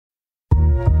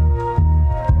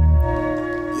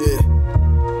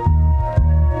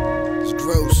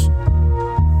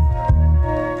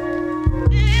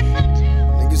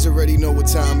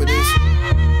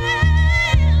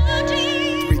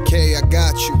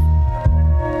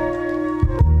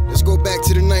Let's go back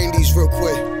to the 90s real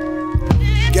quick.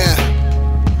 Yeah,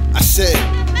 I said,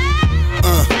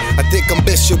 I think I'm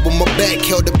Bishop with my back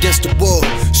held up against the wall,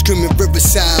 screaming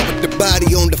Riverside with the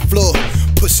body on the floor.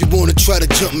 Pussy wanna try to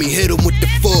jump me, hit him with the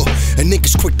 4. And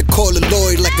niggas quick to call a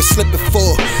Lloyd like a slipping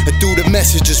 4. And through the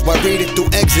messages, while reading through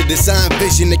Exodus, I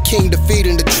envision the king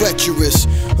defeating the treacherous.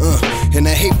 And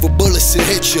that hateful bullets to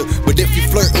hit you. But if you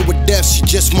flirting with death, she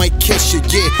just might kiss you.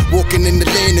 Yeah, walking in the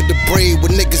land of the brave, where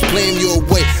niggas blame you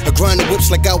away. I grind the whips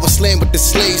like I was slammed with the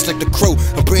slaves, like the crow.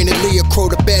 I'm Brandon Lee, a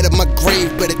crow to bat at my grave.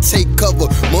 Better take cover.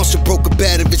 Monster broke a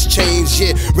bat of its chains.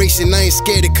 Yeah, racing, I ain't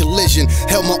scared of collision.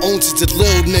 Held my own since a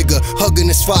little nigga,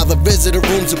 hugging his father, visitor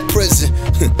rooms of prison.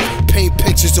 Paint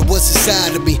pictures of what's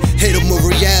inside of me, hit him with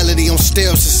reality on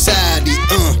stale society.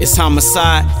 It's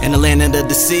homicide in the land of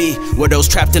the sea, where those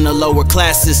trapped in the lower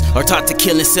classes are taught to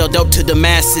kill and sell dope to the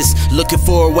masses. Looking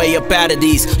for a way up out of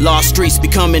these lost streets,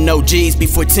 becoming OGs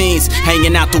before teens.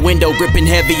 Hanging out the window, gripping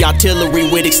heavy artillery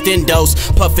with extendos,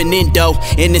 puffing endo,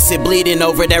 innocent bleeding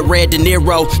over that red De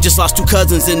Niro. Just lost 2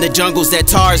 cousins in the jungles that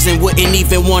Tarzan wouldn't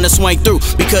even want to swing through,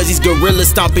 because these gorillas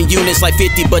stomping units like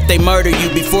 50, but they murder you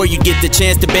before you get the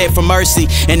chance to beg for mercy.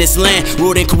 And this land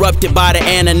ruled and corrupted by the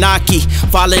Anunnaki.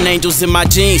 Fallen angels in my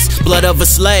jeans, blood of a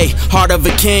slave, heart of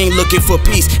a king, looking for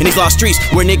peace in these lost streets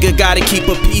where nigga gotta keep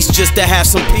a peace just to have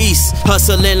some peace.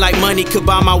 Hustling like money could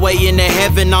buy my way into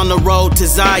heaven, on the road to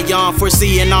Zion,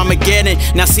 foreseeing Armageddon,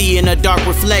 now seeing a dark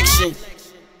reflection.